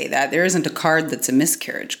didn't say that. There isn't a card that's a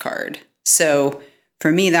miscarriage card. So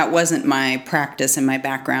for me, that wasn't my practice and my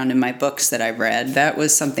background in my books that I've read. That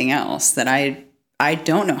was something else that I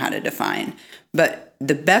don't know how to define. But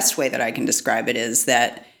the best way that I can describe it is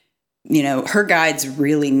that, her guides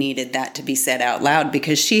really needed that to be said out loud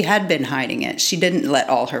because she had been hiding it. She didn't let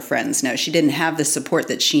all her friends know. She didn't have the support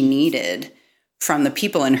that she needed from the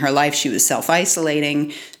people in her life. She was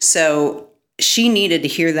self-isolating. So she needed to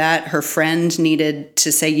hear that. Her friend needed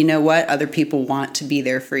to say, you know what, other people want to be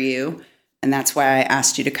there for you. And that's why I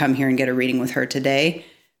asked you to come here and get a reading with her today.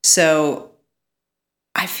 So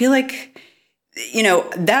I feel like,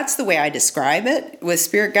 that's the way I describe it with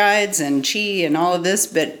spirit guides and chi and all of this,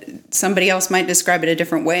 but somebody else might describe it a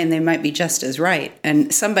different way and they might be just as right.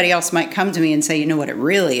 And somebody else might come to me and say, you know what it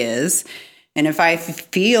really is. And if I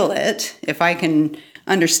feel it, if I can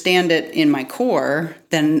understand it in my core,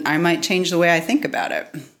 then I might change the way I think about it.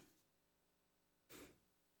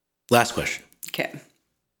 Last question. Okay.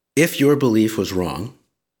 If your belief was wrong,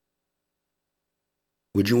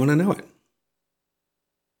 would you want to know it?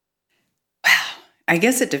 I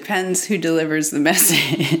guess it depends who delivers the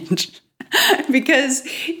message because,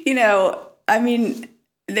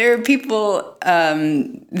 there are people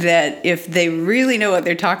that if they really know what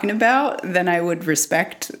they're talking about, then I would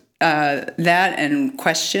respect that and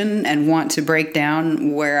question and want to break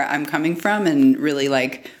down where I'm coming from and really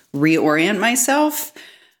reorient myself.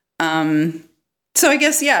 So I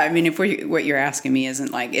guess, if what you're asking me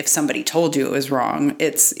isn't if somebody told you it was wrong,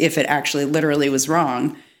 it's if it actually literally was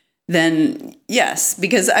wrong. Then yes,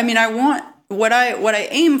 because I want what I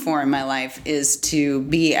aim for in my life is to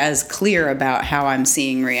be as clear about how I'm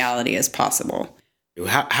seeing reality as possible.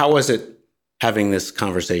 How was it having this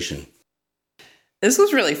conversation? This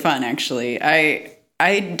was really fun, actually. I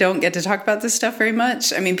don't get to talk about this stuff very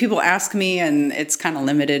much. People ask me, and it's kind of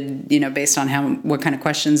limited, based on what kind of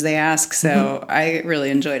questions they ask. So I really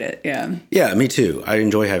enjoyed it. Yeah. Yeah, me too. I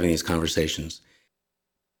enjoy having these conversations.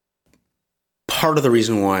 Part of the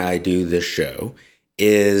reason why I do this show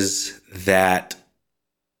is that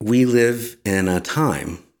we live in a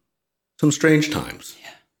time, some strange times,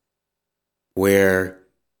 where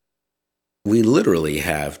we literally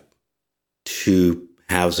have two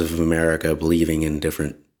halves of America believing in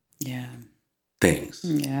different things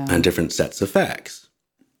and different sets of facts.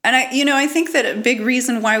 And I think that a big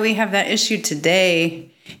reason why we have that issue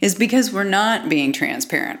today is because we're not being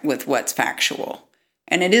transparent with what's factual.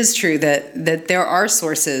 And it is true that there are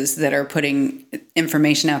sources that are putting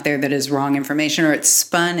information out there that is wrong information, or it's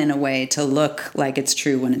spun in a way to look like it's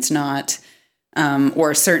true when it's not,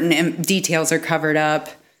 or certain details are covered up.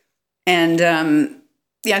 And I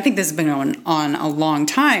think this has been going on a long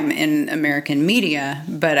time in American media,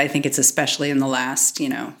 but I think it's especially in the last,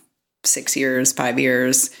 6 years, 5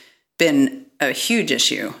 years, been a huge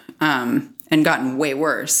issue. And gotten way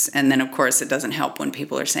worse. And then, of course, it doesn't help when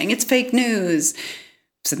people are saying it's fake news.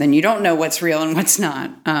 So then you don't know what's real and what's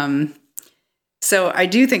not. So I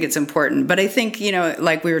do think it's important. But I think,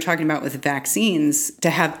 like we were talking about with vaccines,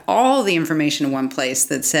 to have all the information in one place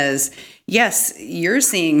that says, yes, you're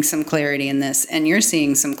seeing some clarity in this and you're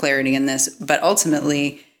seeing some clarity in this, but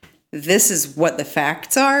ultimately this is what the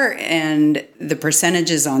facts are and the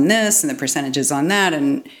percentages on this and the percentages on that.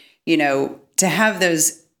 And, to have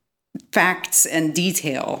those facts and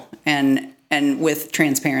detail and with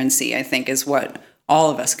transparency, I think is what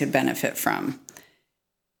all of us could benefit from.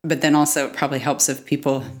 But then also it probably helps if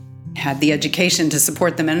people had the education to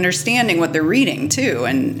support them and understanding what they're reading too.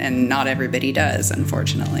 And not everybody does,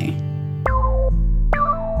 unfortunately.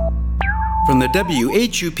 From the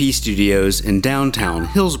WHUP studios in downtown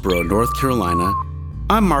Hillsborough, North Carolina,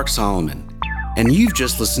 I'm Mark Solomon, and you've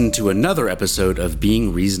just listened to another episode of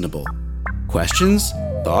Being Reasonable. Questions?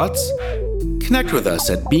 Thoughts? Connect with us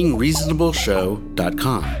at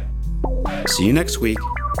beingreasonableshow.com. See you next week.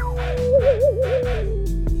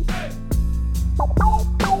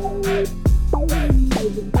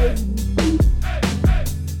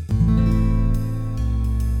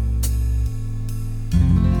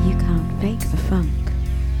 You can't fake the funk.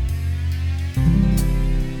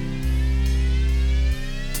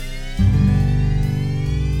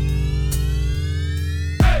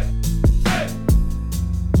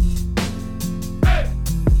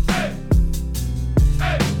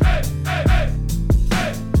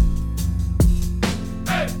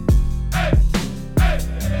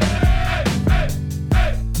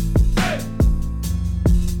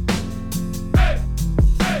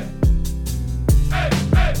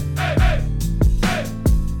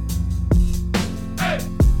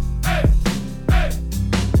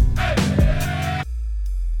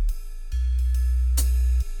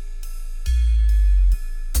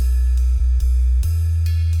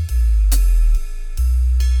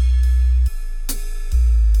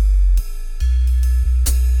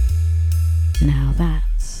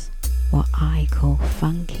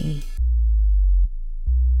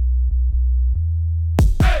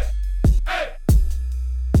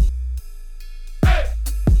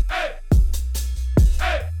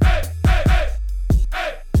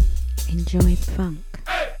 funk.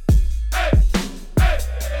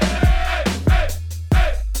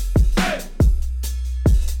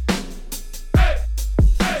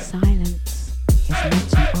 Silence is not an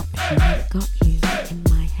option. I've got you in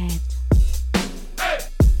my head.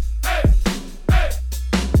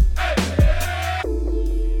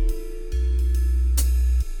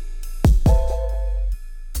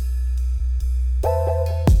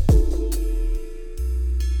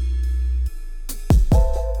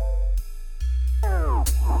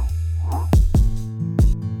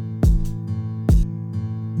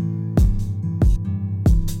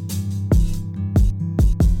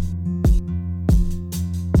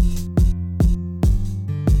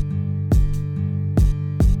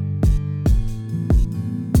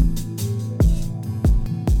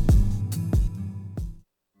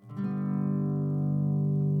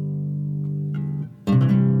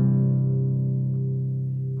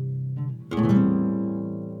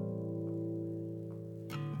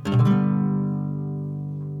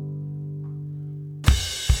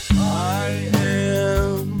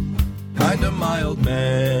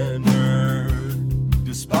 Mild-mannered,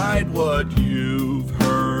 despite what you've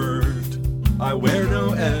heard. I wear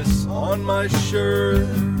no S on my shirt.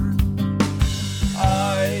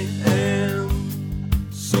 I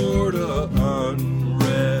am sorta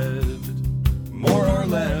unread, more or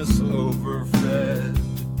less overfed,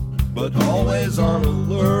 but always on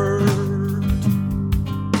alert.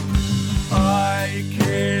 I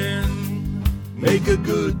can make a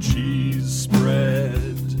good cheese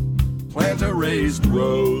spread, plant a raised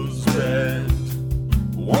rose bed,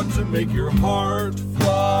 want to make your heart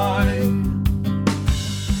fly.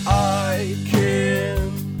 I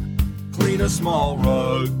can clean a small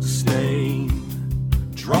rug stain,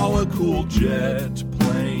 draw a cool jet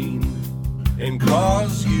plane, and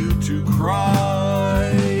cause you to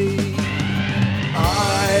cry.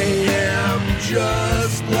 I am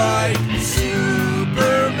just like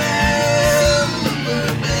Superman,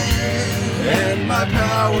 and my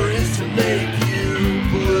power is to make you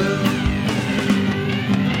blue.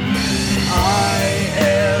 I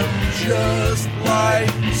am just like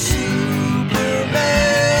Superman,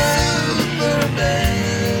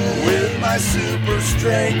 with my super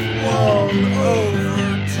strength long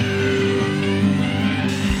overdue.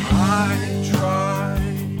 I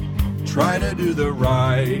try to do the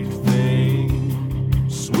right thing,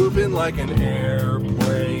 swooping like an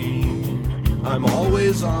airplane. I'm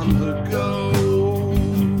always on the go.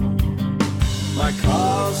 My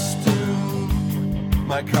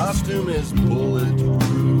costume is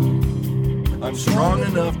bulletproof. I'm strong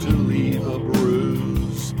enough to leave a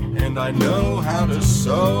bruise, and I know how to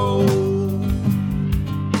sew.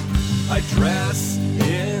 I dress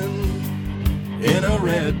in a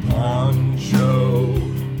red poncho,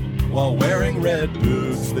 while wearing red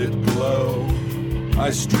boots that glow.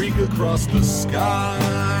 I streak across the sky.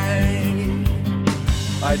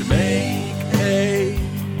 I'd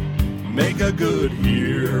make a good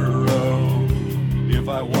hero if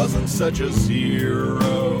I wasn't such a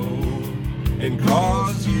zero and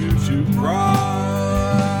cause you to cry.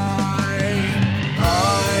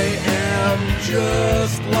 I am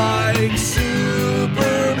just like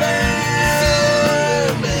Superman,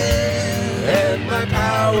 and my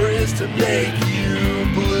power is to make you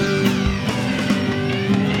blue.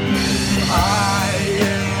 I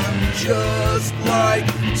am just like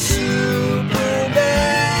Superman,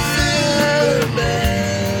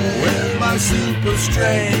 with my super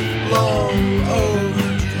strength long overdue.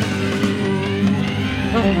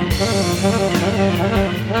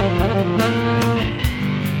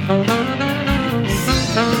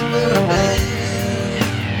 Superman.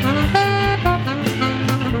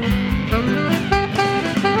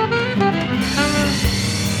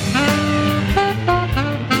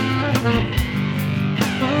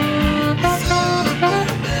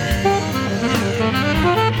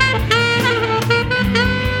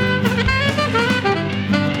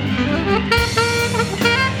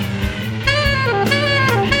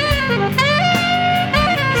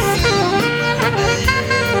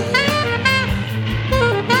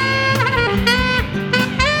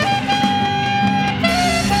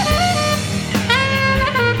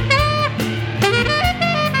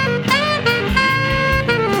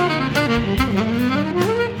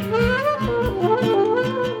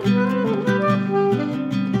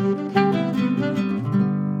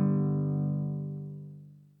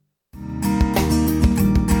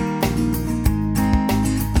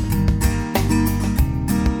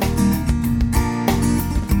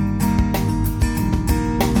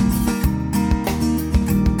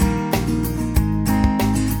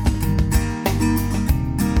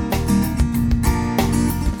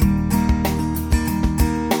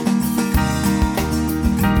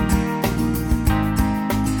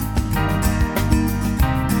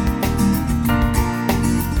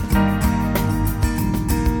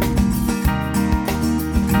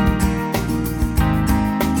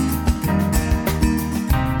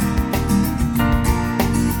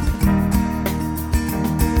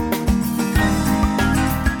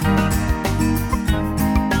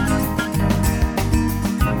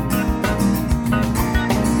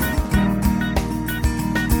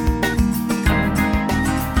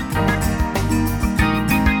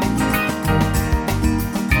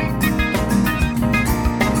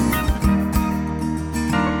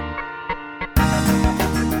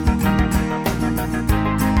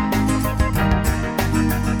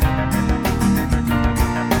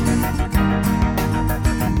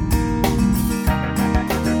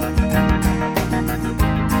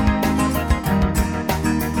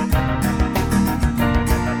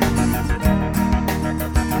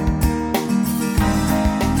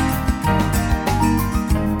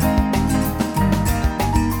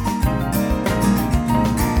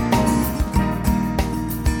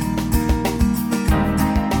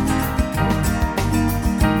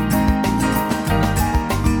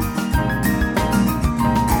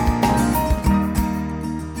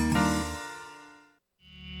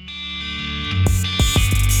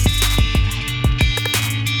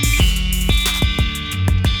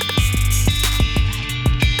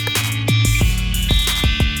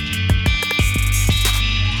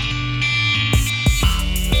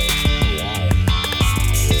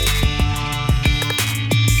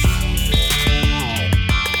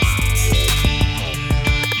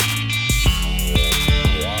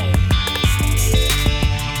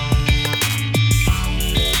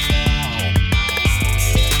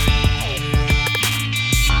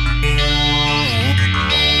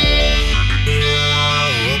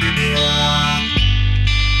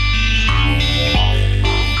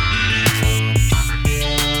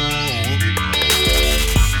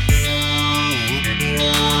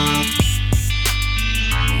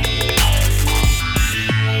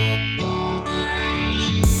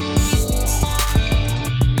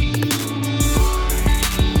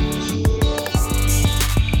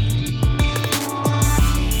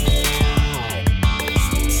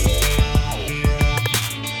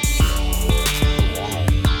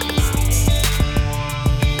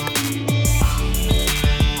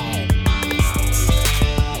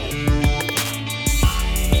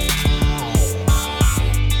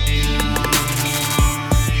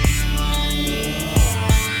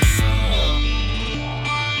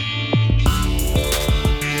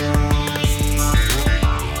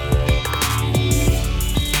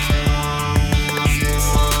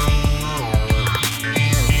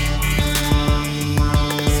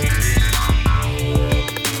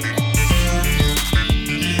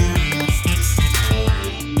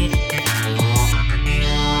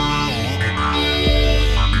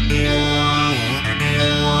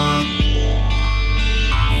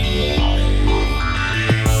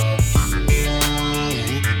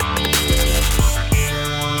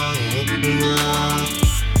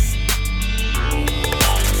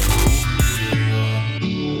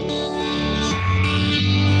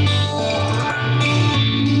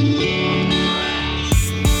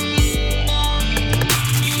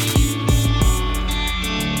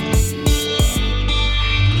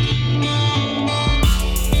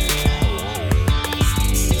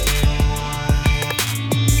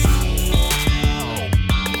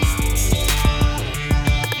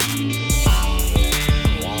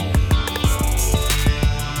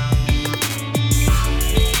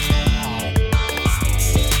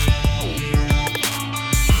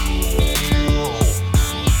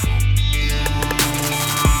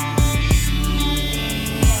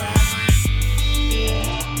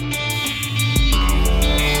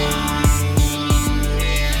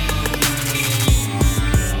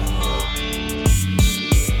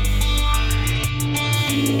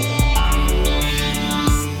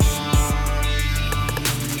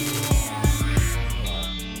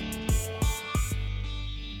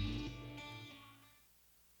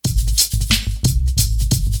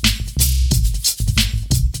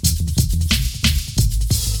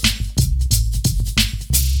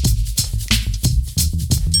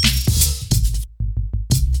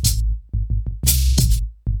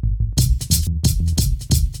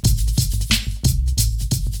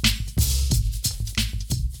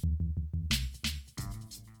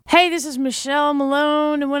 this is Michelle Malone, and